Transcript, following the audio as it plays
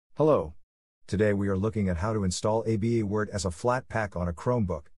Hello. Today we are looking at how to install AbiWord as a flat pack on a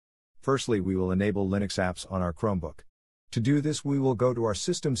Chromebook. Firstly, we will enable Linux apps on our Chromebook. To do this, we will go to our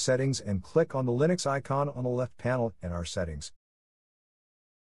system settings and click on the Linux icon on the left panel and our settings.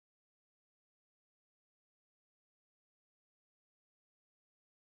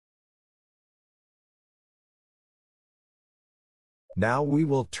 Now we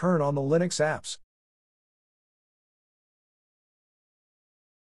will turn on the Linux apps.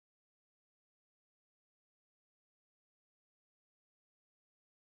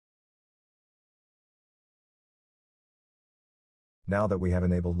 Now that we have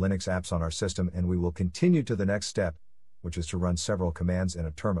enabled Linux apps on our system, and we will continue to the next step, which is to run several commands in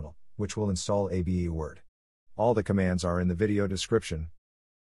a terminal, which will install AbiWord. All the commands are in the video description.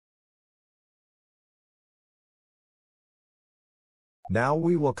 Now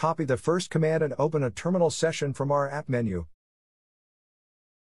we will copy the first command and open a terminal session from our app menu.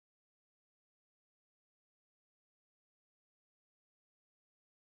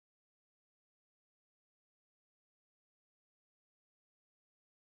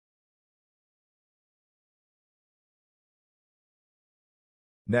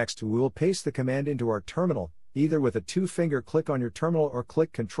 Next, we will paste the command into our terminal, either with a two-finger click on your terminal or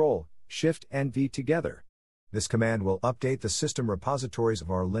click Ctrl, Shift and V together. This command will update the system repositories of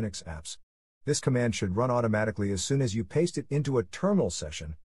our Linux apps. This command should run automatically as soon as you paste it into a terminal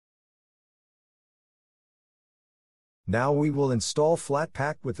session. Now we will install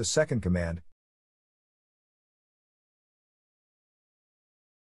Flatpak with the second command.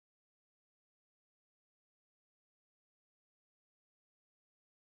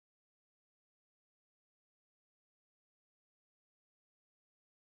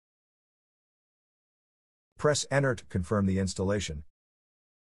 Press Enter to confirm the installation.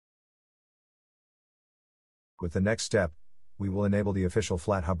 With the next step, we will enable the official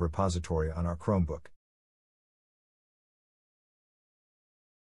FlatHub repository on our Chromebook.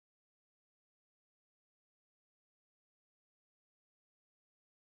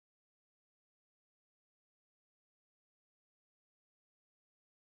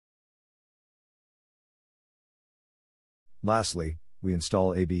 Lastly, we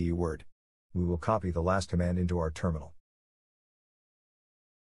install AbiWord. We will copy the last command into our terminal.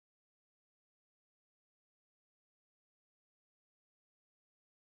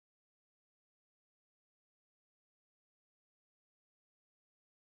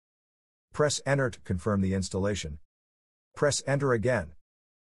 Press Enter to confirm the installation. Press Enter again.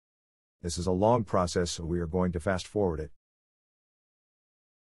 This is a long process, so we are going to fast forward it.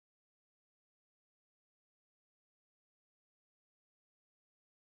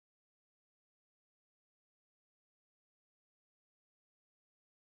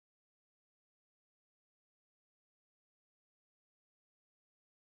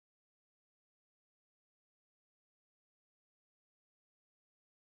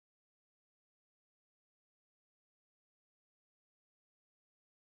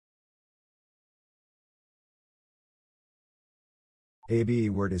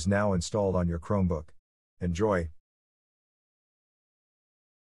 AbiWord is now installed on your Chromebook. Enjoy!